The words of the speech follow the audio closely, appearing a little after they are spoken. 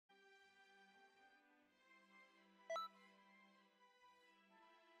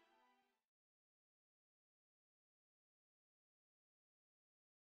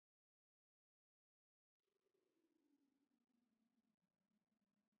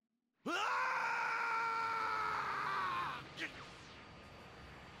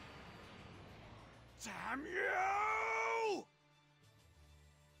Damn you!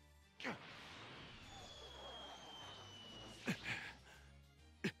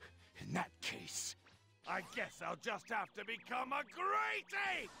 In that case, I guess I'll just have to become a great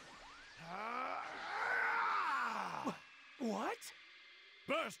ape! What?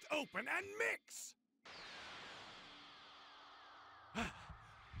 Burst open and mix!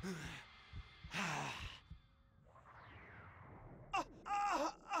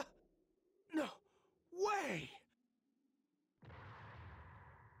 No way!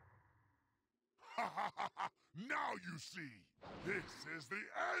 Now you see! This is the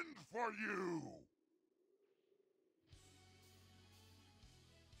end for you!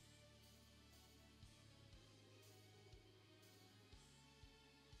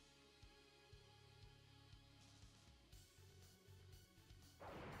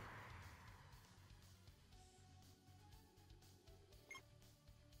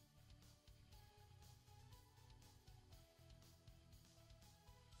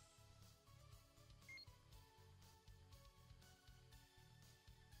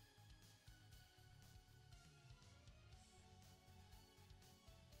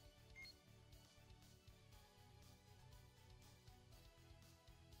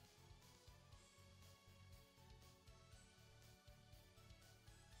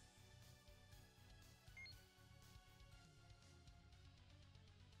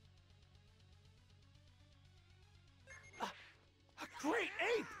 Great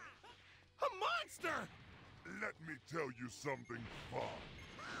ape! A monster! Let me tell you something fun.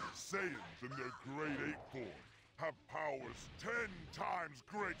 Saiyans in their great ape form have powers 10 times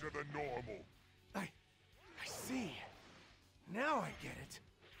greater than normal. I see. Now I get it.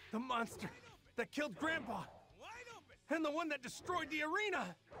 The monster that killed Grandpa. And the one that destroyed the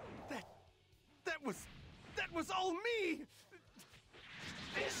arena. That was all me!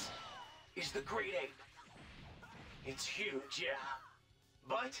 This is the Great Ape. It's huge, yeah.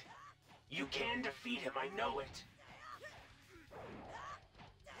 But you can defeat him, I know it.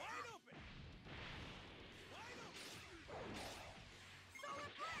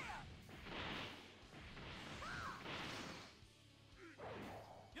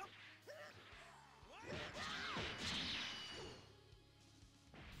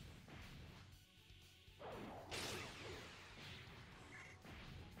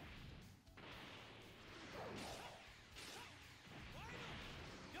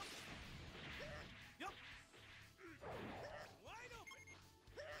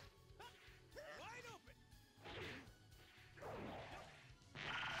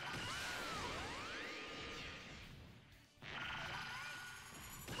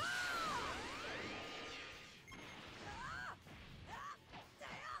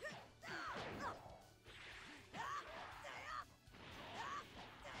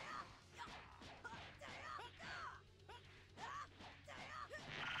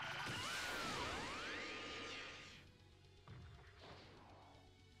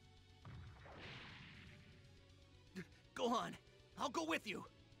 Go on. I'll go with you.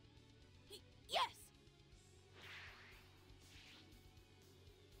 Yes!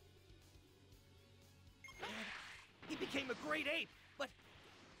 He became a great ape, but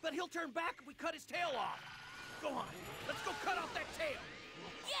he'll turn back if we cut his tail off. Go on. Let's go cut off that tail.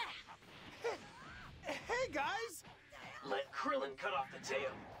 Yeah! Hey, guys! Let Krillin cut off the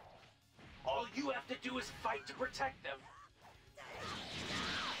tail. All you have to do is fight to protect them.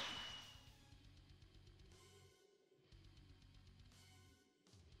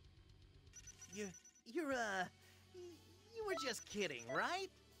 You were just kidding,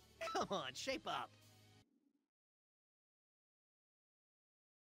 right? Come on, shape up.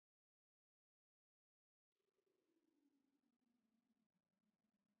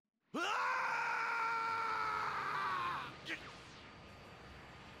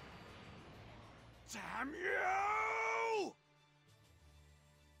 Damn you!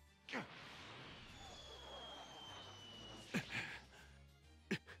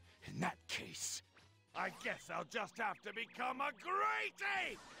 In that case, I guess I'll just have to become a great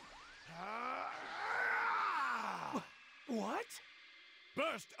ape! What?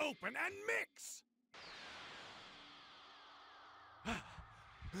 Burst open and mix!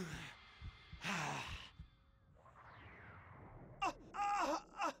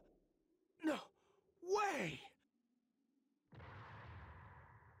 No way!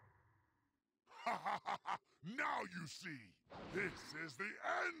 Now you see! This is the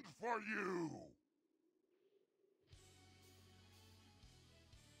end for you!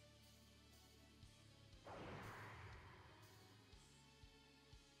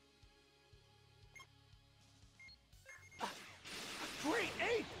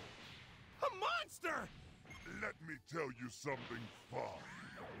 me tell you something fun.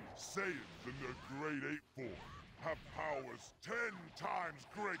 Saiyans in their Great Ape form have powers 10 times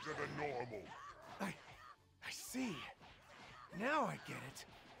greater than normal. I see. Now I get it.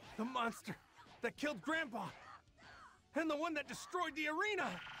 The monster that killed Grandpa. And the one that destroyed the arena.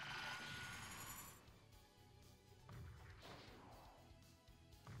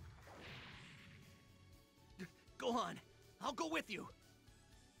 Go on. I'll go with you.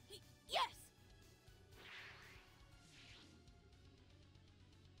 Yes!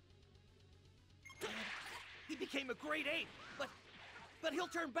 He became a great ape, but he'll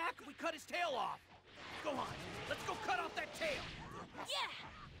turn back if we cut his tail off. Go on. Let's go cut off that tail. Yeah!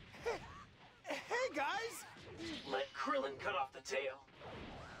 Hey, guys! Let Krillin cut off the tail.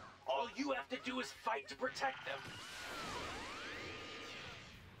 All you have to do is fight to protect them.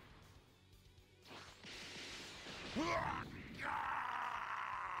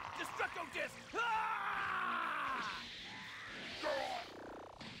 Destructo Disc! Ah!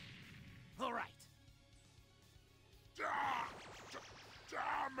 All right.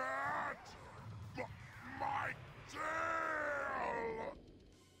 Damn it! My tail!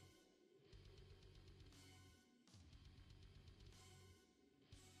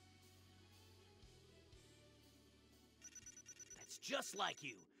 That's just like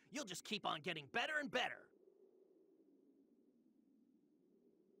you. You'll just keep on getting better and better.